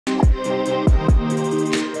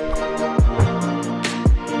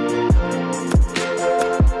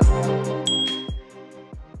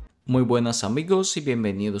Muy buenas amigos y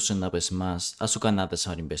bienvenidos una vez más a su canal de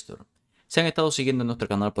Smart Investor. Si han estado siguiendo nuestro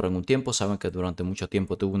canal por algún tiempo, saben que durante mucho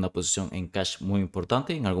tiempo tuve una posición en cash muy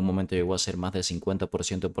importante. En algún momento llegó a ser más del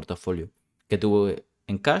 50% del portafolio que tuve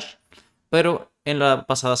en cash. Pero en la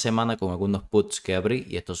pasada semana con algunos puts que abrí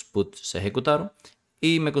y estos puts se ejecutaron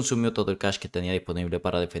y me consumió todo el cash que tenía disponible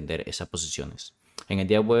para defender esas posiciones. En el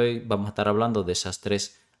día de hoy vamos a estar hablando de esas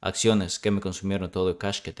tres acciones que me consumieron todo el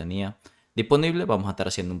cash que tenía disponible. Vamos a estar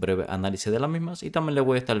haciendo un breve análisis de las mismas y también les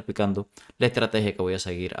voy a estar explicando la estrategia que voy a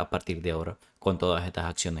seguir a partir de ahora con todas estas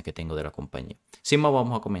acciones que tengo de la compañía. Sin más,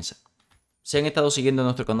 vamos a comenzar. Si han estado siguiendo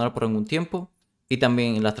nuestro canal por algún tiempo y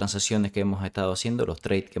también las transacciones que hemos estado haciendo, los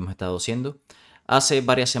trades que hemos estado haciendo, hace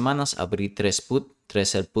varias semanas abrí tres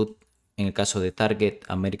sell put en el caso de Target,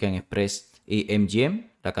 American Express y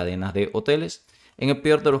MGM, la cadena de hoteles. En el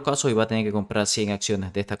peor de los casos iba a tener que comprar 100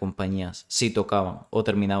 acciones de estas compañías si tocaban o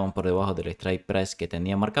terminaban por debajo del strike price que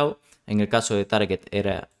tenía marcado. En el caso de Target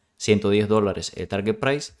era $110 el target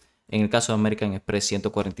price. En el caso de American Express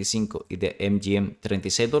 145 y de MGM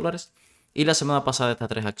 $36. Y la semana pasada estas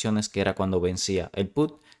tres acciones, que era cuando vencía el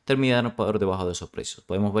put, terminaron por debajo de esos precios.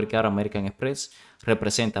 Podemos ver que ahora American Express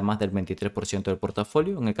representa más del 23% del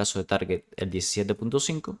portafolio. En el caso de Target el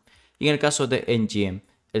 17.5% y en el caso de MGM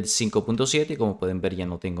el 5.7%, y como pueden ver ya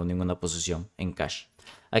no tengo ninguna posición en cash.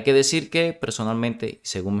 Hay que decir que personalmente,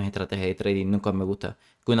 según mis estrategias de trading, nunca me gusta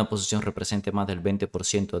que una posición represente más del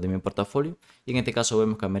 20% de mi portafolio, y en este caso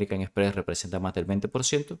vemos que American Express representa más del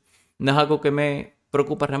 20%. No es algo que me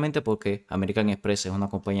preocupa realmente porque American Express es una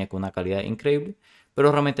compañía con una calidad increíble,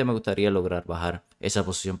 pero realmente me gustaría lograr bajar esa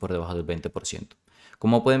posición por debajo del 20%.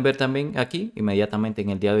 Como pueden ver también aquí, inmediatamente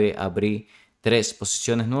en el día de hoy abrí tres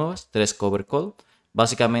posiciones nuevas, tres cover call.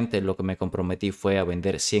 Básicamente lo que me comprometí fue a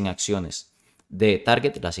vender 100 acciones de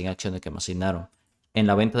Target, las 100 acciones que me asignaron en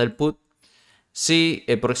la venta del put. Si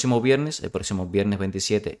el próximo viernes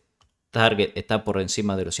 27, Target está por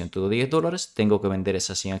encima de los $110, tengo que vender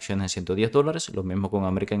esas 100 acciones en $110. Lo mismo con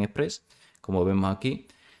American Express, como vemos aquí.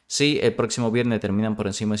 Si el próximo viernes terminan por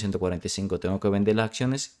encima de 145, tengo que vender las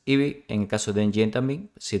acciones. Y en el caso de NGN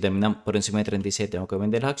también, si terminan por encima de 36, tengo que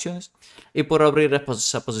vender las acciones. Y por abrir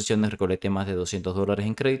esas posiciones recolecté más de $200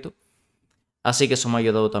 en crédito. Así que eso me ha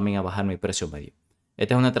ayudado también a bajar mi precio medio.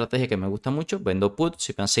 Esta es una estrategia que me gusta mucho. Vendo puts,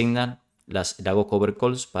 si me asignan, le hago cover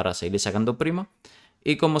calls para seguir sacando prima.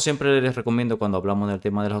 Y como siempre les recomiendo cuando hablamos del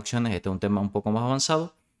tema de las acciones, este es un tema un poco más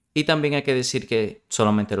avanzado. Y también hay que decir que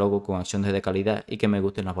solamente lo hago con acciones de calidad y que me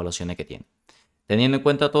gusten las valuaciones que tiene. Teniendo en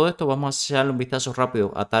cuenta todo esto, vamos a echarle un vistazo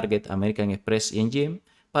rápido a Target, American Express y MGM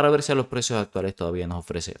para ver si a los precios actuales todavía nos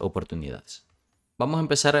ofrece oportunidades. Vamos a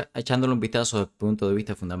empezar echándole un vistazo desde el punto de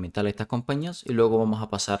vista fundamental a estas compañías y luego vamos a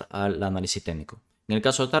pasar al análisis técnico. En el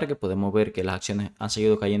caso de Target podemos ver que las acciones han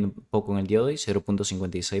seguido cayendo un poco en el día de hoy,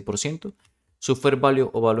 0.56%. Su fair value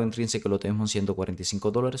o valor intrínseco lo tenemos en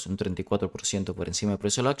 $145, un 34% por encima del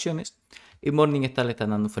precio de las acciones. Y Morningstar le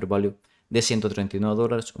están dando un fair value de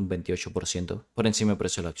 $139, un 28% por encima del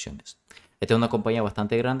precio de las acciones. Esta es una compañía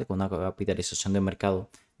bastante grande con una capitalización de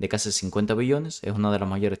mercado de casi 50 billones. Es una de las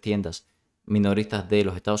mayores tiendas minoristas de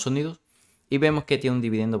los Estados Unidos. Y vemos que tiene un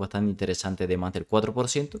dividendo bastante interesante de más del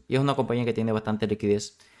 4%. Y es una compañía que tiene bastante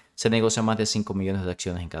liquidez. Se negocia más de 5 millones de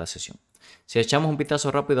acciones en cada sesión. Si echamos un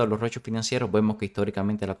vistazo rápido a los ratios financieros, vemos que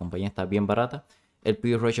históricamente la compañía está bien barata. El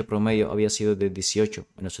PE ratio promedio había sido de 18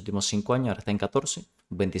 en los últimos 5 años, ahora está en 14,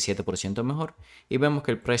 un 27% mejor. Y vemos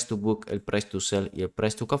que el price to book, el price to sell y el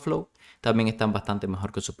price to cash flow también están bastante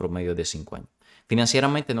mejor que su promedio de 5 años.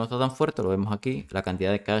 Financieramente no está tan fuerte, lo vemos aquí, la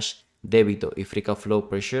cantidad de cash, débito y free cash flow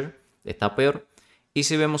per share está peor. Y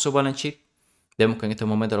si vemos su balance sheet, vemos que en este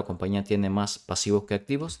momento la compañía tiene más pasivos que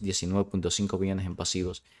activos, 19.5 billones en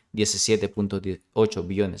pasivos, 17.8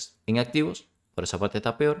 billones en activos, por esa parte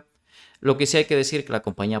está peor. Lo que sí hay que decir que la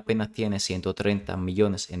compañía apenas tiene 130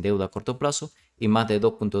 millones en deuda a corto plazo y más de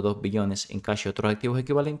 2.2 billones en cash y otros activos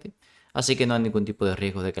equivalentes, así que no hay ningún tipo de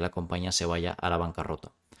riesgo de que la compañía se vaya a la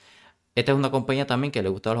bancarrota. Esta es una compañía también que le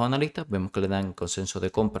gusta a los analistas, vemos que le dan consenso de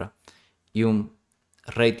compra y un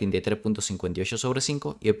rating de 3.58 sobre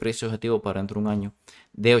 5 y el precio objetivo para dentro de un año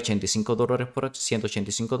de $185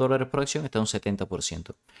 por acción está un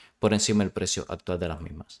 70% por encima del precio actual de las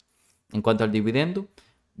mismas. En cuanto al dividendo,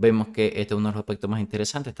 vemos que este es uno de los aspectos más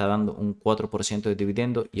interesantes, está dando un 4% de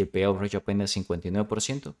dividendo y el payout ratio apenas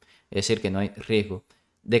 59%, es decir que no hay riesgo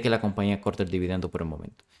de que la compañía corte el dividendo por el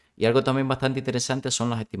momento. Y algo también bastante interesante son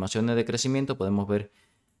las estimaciones de crecimiento. Podemos ver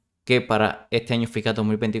que para este año fiscal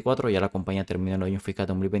 2024, ya la compañía terminó el año fiscal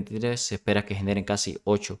 2023, se espera que generen casi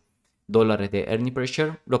 $8 de earning per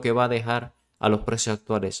share, lo que va a dejar a los precios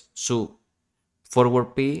actuales su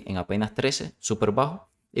forward PE en apenas 13, súper bajo,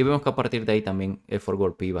 y vemos que a partir de ahí también el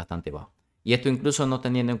forward PE bastante bajo. Y esto incluso no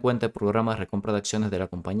teniendo en cuenta el programa de recompra de acciones de la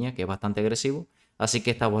compañía, que es bastante agresivo, así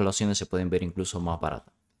que estas evaluaciones se pueden ver incluso más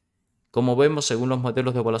baratas. Como vemos, según los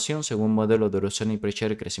modelos de evaluación, según un modelo de erosión per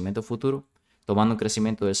share y crecimiento futuro, tomando un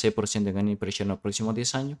crecimiento del 6% en earnings per share en los próximos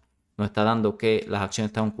 10 años, nos está dando que las acciones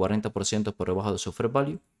están un 40% por debajo de su fair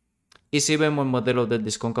value. Y si vemos el modelo del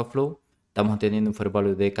discount cash flow, estamos teniendo un fair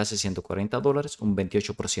value de casi $140, un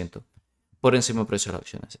 28% por encima del precio de las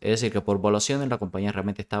acciones. Es decir, que por evaluaciones la compañía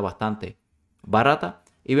realmente está bastante barata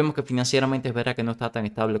y vemos que financieramente es verdad que no está tan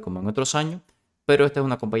estable como en otros años, pero esta es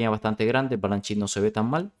una compañía bastante grande, el balance sheet no se ve tan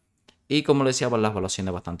mal y como les decía, las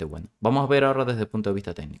evaluaciones bastante buenas. Vamos a ver ahora desde el punto de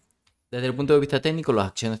vista técnico. Desde el punto de vista técnico, las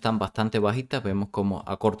acciones están bastante bajitas, vemos como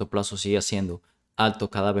a corto plazo sigue siendo altos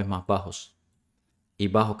cada vez más bajos y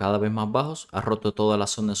bajos cada vez más bajos, ha roto toda la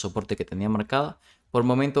zona de soporte que tenía marcada. Por el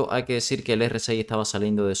momento hay que decir que el RSI estaba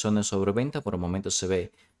saliendo de zona de sobreventa, por el momento se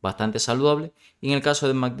ve bastante saludable. Y en el caso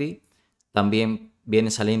del MACD también viene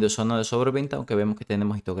saliendo de zona de sobreventa, aunque vemos que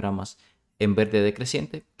tenemos histogramas en verde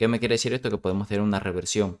decreciente. ¿Qué me quiere decir esto? Que podemos tener una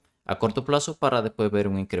reversión a corto plazo para después ver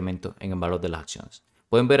un incremento en el valor de las acciones.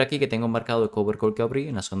 Pueden ver aquí que tengo marcado el cover call que abrí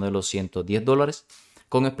en la zona de los $110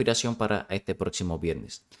 con expiración para este próximo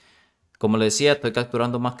viernes. Como les decía, estoy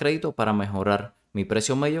capturando más crédito para mejorar mi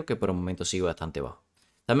precio medio, que por el momento sigue bastante bajo.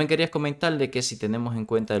 También quería comentarle que si tenemos en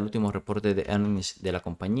cuenta el último reporte de earnings de la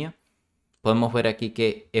compañía, podemos ver aquí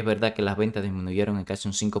que es verdad que las ventas disminuyeron en casi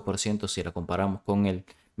un 5% si la comparamos con el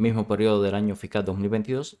mismo periodo del año fiscal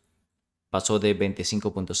 2022. Pasó de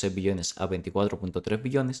 25.6 billones a 24.3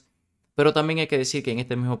 billones. Pero también hay que decir que en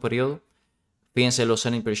este mismo periodo, fíjense los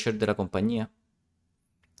earnings per share de la compañía,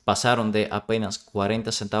 pasaron de apenas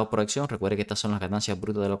 40 centavos por acción, recuerden que estas son las ganancias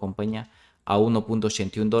brutas de la compañía, a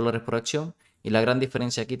 $1.81 por acción. Y la gran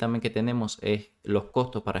diferencia aquí también que tenemos es los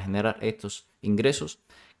costos para generar estos ingresos,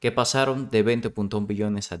 que pasaron de 20.1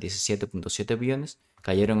 billones a 17.7 billones,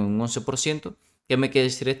 cayeron en un 11%. ¿Qué me quiere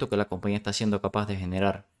decir esto? Que la compañía está siendo capaz de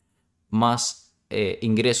generar más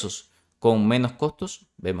ingresos con menos costos.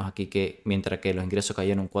 Vemos aquí que mientras que los ingresos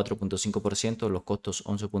cayeron 4.5%, los costos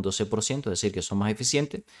 11.6%, es decir, que son más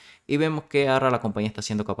eficientes. Y vemos que ahora la compañía está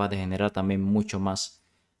siendo capaz de generar también mucho más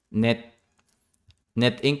net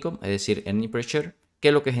income, es decir, earnings per share,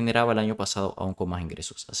 que lo que generaba el año pasado aún con más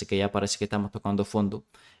ingresos. Así que ya parece que estamos tocando fondo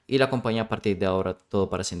y la compañía a partir de ahora todo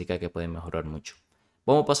parece indicar que puede mejorar mucho.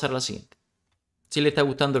 Vamos a pasar a la siguiente. Si les está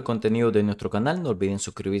gustando el contenido de nuestro canal, no olviden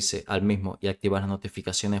suscribirse al mismo y activar las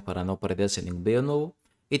notificaciones para no perderse ningún video nuevo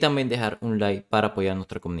y también dejar un like para apoyar a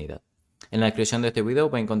nuestra comunidad. En la descripción de este video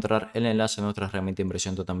va a encontrar el enlace a nuestra herramienta de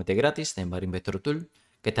inversión totalmente gratis de Investor Tool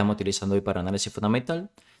que estamos utilizando hoy para análisis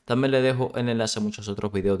fundamental. También les dejo el enlace a muchos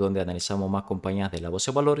otros videos donde analizamos más compañías de la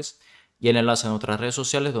bolsa de valores y el enlace a nuestras redes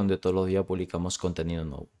sociales donde todos los días publicamos contenido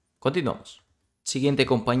nuevo. Continuamos. Siguiente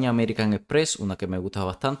compañía, American Express, una que me gusta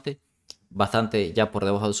bastante ya por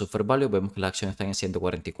debajo de su fair value. Vemos que las acciones están en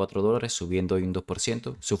 $144, subiendo hoy un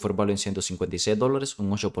 2%. Su fair value en $156,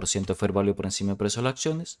 un 8% de fair value por encima del precio de las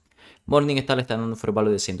acciones. Morningstar está dando un fair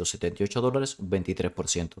value de $178, un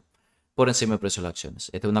 23% por encima del precio de las acciones.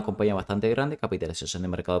 Esta es una compañía bastante grande, capitalización de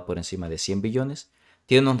mercado por encima de 100 billones.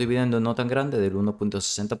 Tiene unos dividendos no tan grandes del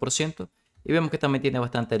 1.60% y vemos que también tiene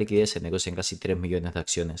bastante liquidez, se negocian casi 3 millones de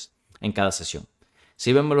acciones en cada sesión.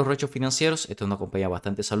 Si vemos los ratios financieros, esta es una compañía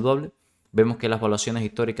bastante saludable. Vemos que las valuaciones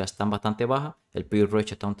históricas están bastante bajas, el P/E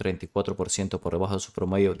ratio está un 34% por debajo de su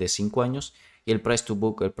promedio de 5 años y el price to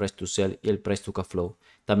book, el price to sell y el price to cash flow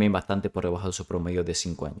también bastante por debajo de su promedio de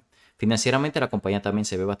 5 años. Financieramente la compañía también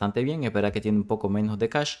se ve bastante bien, es verdad que tiene un poco menos de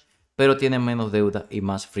cash, pero tiene menos deuda y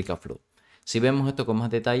más free cash flow. Si vemos esto con más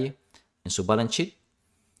detalle en su balance sheet,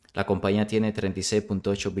 la compañía tiene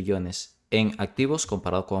 36.8 billones en activos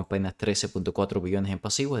comparado con apenas 13.4 billones en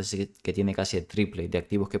pasivos, es decir, que tiene casi el triple de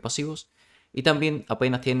activos que pasivos. Y también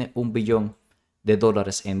apenas tiene $1 billón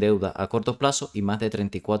en deuda a corto plazo y más de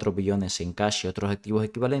 34 billones en cash y otros activos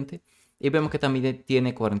equivalentes. Y vemos que también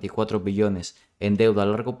tiene 44 billones en deuda a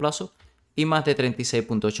largo plazo y más de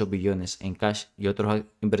 36.8 billones en cash y otras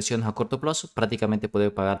inversiones a corto plazo. Prácticamente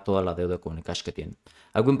puede pagar toda la deuda con el cash que tiene.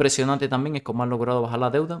 Algo impresionante también es cómo han logrado bajar la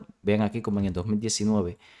deuda. Vean aquí como en el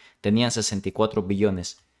 2019 tenían 64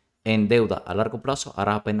 billones en deuda a largo plazo,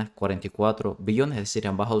 ahora apenas 44 billones, es decir,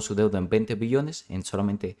 han bajado su deuda en 20 billones en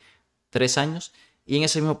solamente 3 años. Y en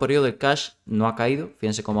ese mismo periodo el cash no ha caído,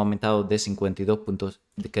 fíjense cómo ha aumentado de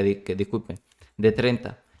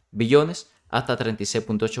 30 billones hasta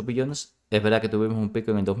 36.8 billones. Es verdad que tuvimos un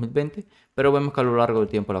pico en el 2020, pero vemos que a lo largo del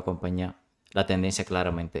tiempo la compañía, la tendencia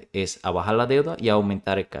claramente es a bajar la deuda y a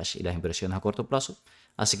aumentar el cash y las inversiones a corto plazo,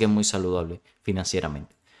 así que es muy saludable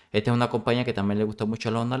financieramente. Esta es una compañía que también le gusta mucho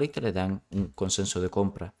a los analistas, le dan un consenso de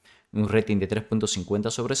compra, un rating de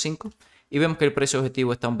 3.50 sobre 5 y vemos que el precio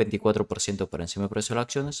objetivo está un 24% por encima del precio de las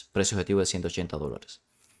acciones, precio objetivo de $180.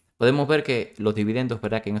 Podemos ver que los dividendos,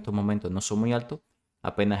 ¿verdad?, que en estos momentos no son muy altos,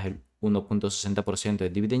 apenas el 1.60% de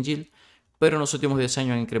dividend yield, pero en los últimos 10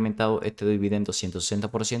 años han incrementado este dividendo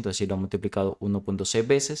 160%, es decir, lo han multiplicado 1.6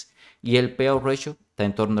 veces y el payout ratio está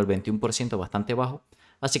en torno al 21%, bastante bajo,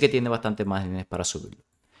 así que tiene bastante márgenes para subirlo.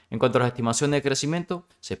 En cuanto a las estimaciones de crecimiento,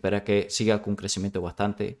 se espera que siga con un crecimiento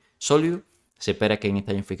bastante sólido. Se espera que en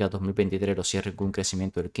este año fiscal 2023 lo cierre con un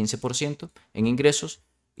crecimiento del 15% en ingresos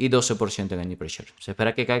y 12% en earnings per share. Se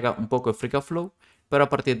espera que caiga un poco el free cash flow, pero a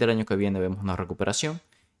partir del año que viene vemos una recuperación.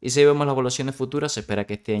 Y si vemos las evaluaciones futuras, se espera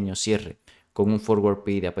que este año cierre con un forward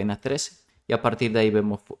P de apenas 13 y a partir de ahí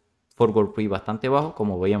vemos forward P bastante bajo.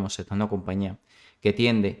 Como veíamos, esta es una compañía que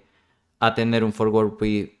tiende a tener un forward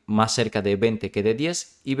P más cerca de 20 que de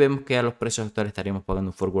 10 y vemos que a los precios actuales estaríamos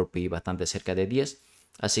pagando un forward P bastante cerca de 10,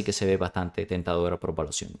 así que se ve bastante tentadora por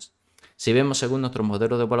evaluaciones. Si vemos según nuestro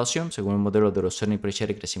modelo de evaluación, según el modelo de los earnings per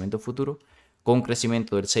share y crecimiento futuro, con un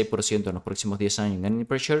crecimiento del 6% en los próximos 10 años en earnings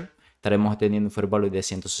per share, estaremos teniendo un fair value de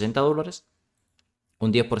 $160,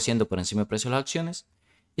 un 10% por encima del precio de las acciones,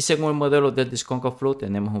 y según el modelo del discount cash flow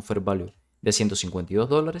tenemos un fair value de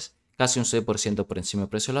 $152, casi un 6% por encima del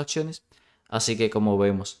precio de las acciones, así que como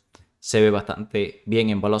vemos se ve bastante bien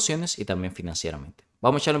en evaluaciones y también financieramente.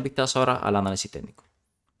 Vamos a echarle un vistazo ahora al análisis técnico.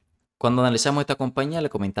 Cuando analizamos esta compañía le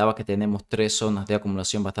comentaba que tenemos tres zonas de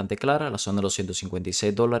acumulación bastante claras, la zona de los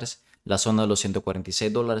 $156, la zona de los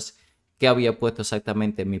 $146, que había puesto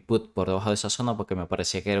exactamente mi put por debajo de esa zona porque me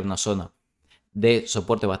parecía que era una zona de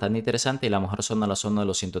soporte bastante interesante y la mejor zona la zona de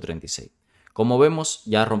los 136. Como vemos,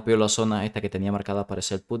 ya rompió la zona esta que tenía marcada para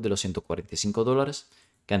el put de los $145,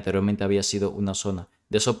 que anteriormente había sido una zona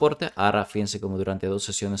de soporte. Ahora fíjense como durante 2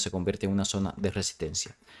 sesiones se convierte en una zona de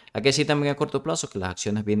resistencia. Aquí sí también a corto plazo que las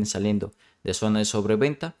acciones vienen saliendo de zona de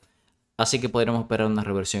sobreventa, así que podremos esperar una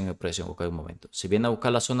reversión en el precio en cualquier momento. Si viene a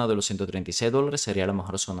buscar la zona de los $136 sería la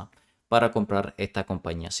mejor zona para comprar esta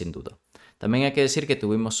compañía sin duda. También hay que decir que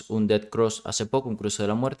tuvimos un dead cross hace poco, un cruce de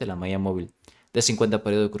la muerte, la media móvil de 50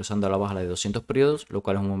 periodos cruzando a la baja la de 200 periodos, lo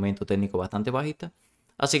cual es un momento técnico bastante bajista.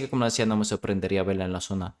 Así que como decía, no me sorprendería verla en la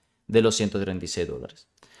zona de los $136.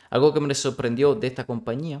 Algo que me sorprendió de esta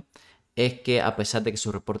compañía es que a pesar de que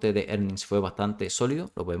su reporte de earnings fue bastante sólido,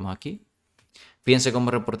 lo vemos aquí. Fíjense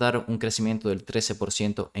cómo reportaron un crecimiento del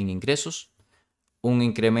 13% en ingresos, un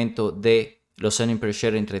incremento de los earnings per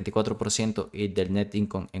share en 34% y del net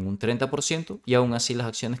income en un 30%, y aún así las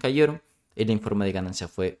acciones cayeron y el informe de ganancia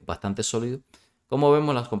fue bastante sólido. Como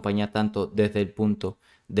vemos, las compañías tanto desde el punto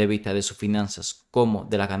de vista de sus finanzas como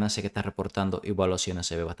de las ganancias que está reportando y evaluaciones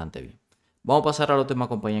se ve bastante bien. Vamos a pasar a la última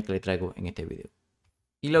compañía que le traigo en este video.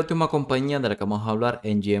 Y la última compañía de la que vamos a hablar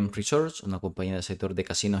es MGM Resorts, una compañía del sector de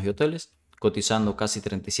casinos y hoteles, cotizando casi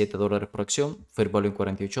 $37 por acción, fair value en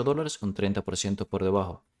 $48, un 30% por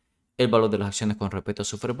debajo el valor de las acciones con respecto a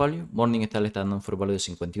su fair value. Morningstar le está dando un fair value de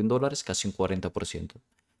 $51, casi un 40%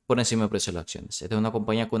 por encima del precio de las acciones. Esta es una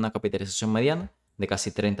compañía con una capitalización mediana de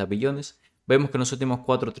casi 30 billones. Vemos que en los últimos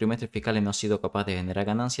 4 trimestres fiscales no ha sido capaz de generar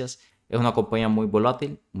ganancias. Es una compañía muy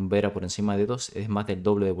volátil, un Vera por encima de 2, es más del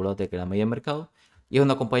doble de volátil que la media de mercado. Y es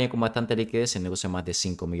una compañía con bastante liquidez, se negocia más de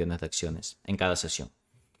 5 millones de acciones en cada sesión.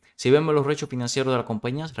 Si vemos los ratios financieros de la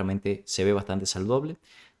compañía, realmente se ve bastante saludable.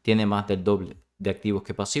 Tiene más del doble de activos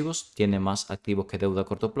que pasivos, tiene más activos que deuda a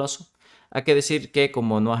corto plazo. Hay que decir que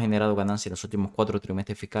como no ha generado ganancia en los últimos 4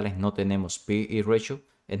 trimestres fiscales, no tenemos P/E ratio,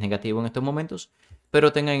 es negativo en estos momentos,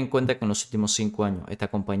 pero tengan en cuenta que en los últimos 5 años esta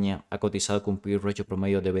compañía ha cotizado con un P/E ratio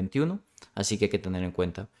promedio de 21, así que hay que tener en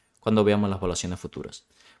cuenta cuando veamos las evaluaciones futuras.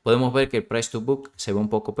 Podemos ver que el price to book se ve un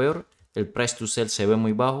poco peor, el price to sell se ve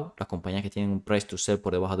muy bajo. Las compañías que tienen un price to sell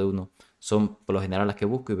por debajo de 1 son por lo general las que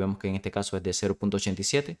busco y vemos que en este caso es de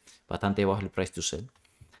 0.87, bastante bajo el price to sell.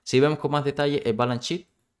 Si vemos con más detalle el balance sheet,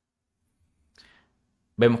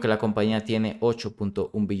 vemos que la compañía tiene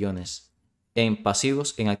 8.1 billones en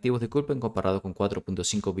pasivos, en activos, disculpen, comparado con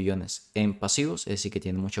 4.5 billones en pasivos, es decir que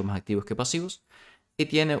tiene muchos más activos que pasivos. Y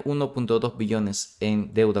tiene 1.2 billones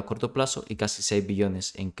en deuda a corto plazo y casi 6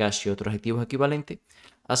 billones en cash y otros activos equivalentes.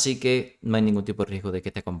 Así que no hay ningún tipo de riesgo de que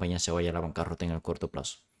esta compañía se vaya a la bancarrota en el corto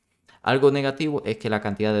plazo. Algo negativo es que la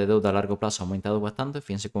cantidad de deuda a largo plazo ha aumentado bastante.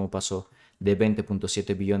 Fíjense cómo pasó de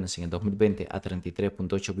 20.7 billones en el 2020 a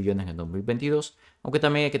 33.8 billones en el 2022. Aunque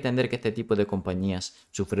también hay que entender que este tipo de compañías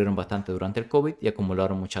sufrieron bastante durante el COVID y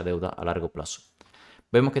acumularon mucha deuda a largo plazo.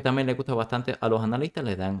 Vemos que también le gusta bastante a los analistas,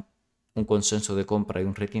 les dan un consenso de compra y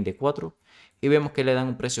un rating de 4. Y vemos que le dan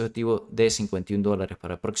un precio objetivo de $51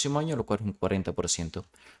 para el próximo año, lo cual es un 40%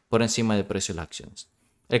 por encima del precio de las acciones.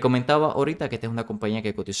 Le comentaba ahorita que esta es una compañía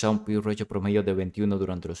que cotizaba un P/E ratio promedio de 21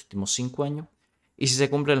 durante los últimos 5 años. Y si se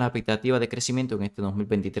cumplen las expectativas de crecimiento en este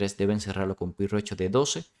 2023, deben cerrarlo con un P/E ratio de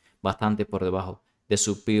 12, bastante por debajo de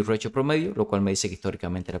su P/E ratio promedio, lo cual me dice que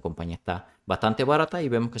históricamente la compañía está bastante barata y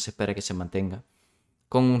vemos que se espera que se mantenga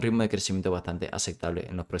con un ritmo de crecimiento bastante aceptable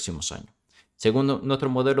en los próximos años. Según nuestro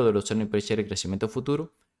modelo de los earnings per share y crecimiento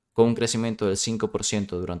futuro, con un crecimiento del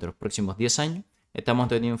 5% durante los próximos 10 años, estamos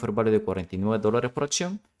teniendo un fair value de $49 por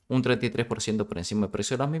acción, un 33% por encima del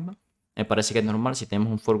precio de la misma. Me parece que es normal, si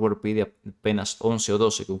tenemos un forward P de apenas 11 o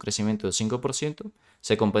 12 con un crecimiento del 5%,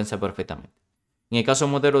 se compensa perfectamente. En el caso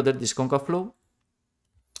del modelo del discount cash flow,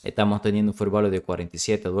 estamos teniendo un fair value de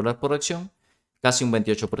 $47 por acción, casi un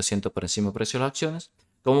 28% por encima del precio de las acciones.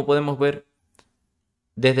 Como podemos ver,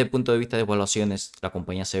 desde el punto de vista de evaluaciones, la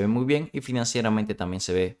compañía se ve muy bien y financieramente también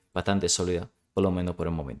se ve bastante sólida, por lo menos por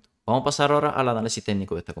el momento. Vamos a pasar ahora al análisis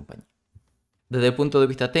técnico de esta compañía. Desde el punto de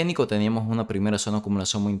vista técnico, teníamos una primera zona de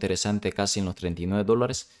acumulación muy interesante, casi en los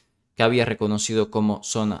 $39, que había reconocido como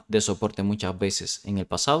zona de soporte muchas veces en el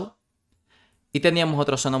pasado. Y teníamos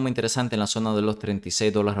otra zona muy interesante en la zona de los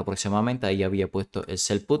 $36 aproximadamente. Ahí había puesto el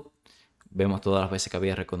sell put. Vemos todas las veces que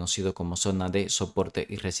había reconocido como zona de soporte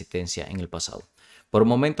y resistencia en el pasado. Por el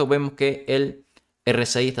momento vemos que el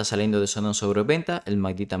RSI está saliendo de zona de sobreventa. El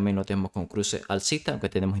MACD también lo tenemos con cruce alcista, aunque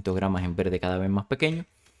tenemos histogramas en verde cada vez más pequeños.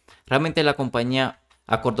 Realmente la compañía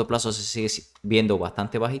a corto plazo se sigue viendo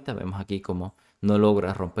bastante bajita. Vemos aquí como no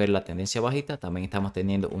logra romper la tendencia bajita. También estamos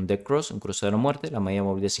teniendo un dead cross, un cruce de la muerte, la media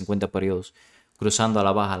móvil de 50 periodos cruzando a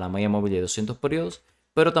la baja la media móvil de 200 periodos.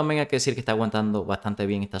 Pero también hay que decir que está aguantando bastante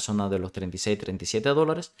bien esta zona de los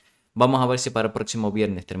 $36-37. Vamos a ver si para el próximo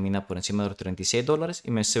viernes termina por encima de los $36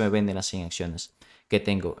 y se me venden las 100 acciones que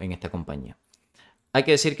tengo en esta compañía. Hay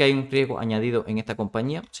que decir que hay un riesgo añadido en esta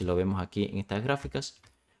compañía. Si lo vemos aquí en estas gráficas,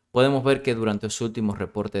 podemos ver que durante su último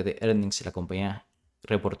reporte de earnings la compañía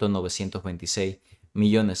reportó 926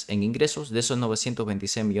 millones en ingresos. De esos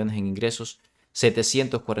 926 millones en ingresos,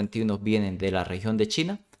 741 vienen de la región de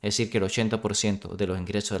China, es decir que el 80% de los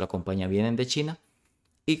ingresos de la compañía vienen de China.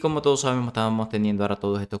 Y como todos sabemos, estamos teniendo ahora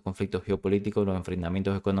todos estos conflictos geopolíticos, los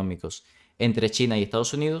enfrentamientos económicos entre China y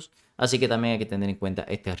Estados Unidos, así que también hay que tener en cuenta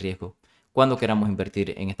este riesgo cuando queramos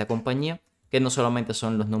invertir en esta compañía, que no solamente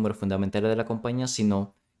son los números fundamentales de la compañía,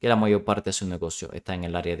 sino que la mayor parte de su negocio está en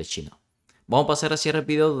el área de China. Vamos a pasar a cierre el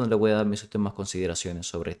video donde le voy a dar mis últimas consideraciones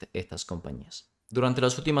sobre estas compañías. Durante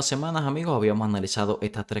las últimas semanas, amigos, habíamos analizado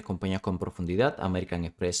estas tres compañías con profundidad: American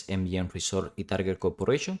Express, MGM Resorts y Target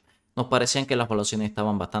Corporation. Nos parecían que las valuaciones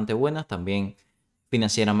estaban bastante buenas, también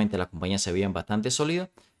financieramente la compañía se veía bastante sólida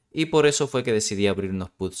y por eso fue que decidí abrir unos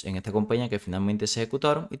puts en esta compañía que finalmente se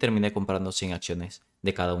ejecutaron y terminé comprando 100 acciones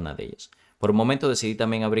de cada una de ellas. Por un momento decidí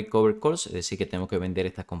también abrir cover calls, es decir que tengo que vender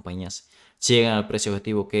estas compañías si llegan al precio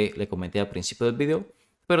objetivo que le comenté al principio del video,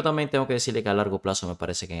 pero también tengo que decirle que a largo plazo me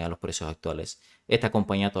parece que a los precios actuales esta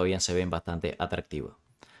compañía todavía se ven bastante atractiva.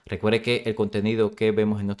 Recuerde que el contenido que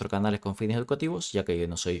vemos en nuestro canal es con fines educativos, ya que yo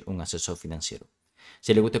no soy un asesor financiero.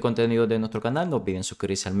 Si les gusta el contenido de nuestro canal, no olviden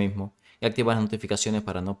suscribirse al mismo y activar las notificaciones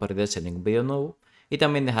para no perderse ningún video nuevo y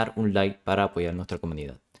también dejar un like para apoyar nuestra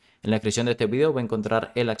comunidad. En la descripción de este video va a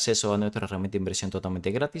encontrar el acceso a nuestra herramienta de inversión totalmente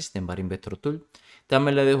gratis de Investor Tool.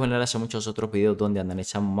 También le dejo el enlace a muchos otros videos donde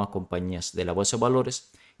analizamos más compañías de la bolsa de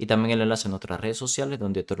valores y también el enlace a nuestras redes sociales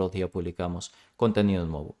donde todos los días publicamos contenido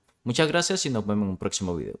nuevo. Muchas gracias y nos vemos en un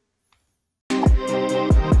próximo video.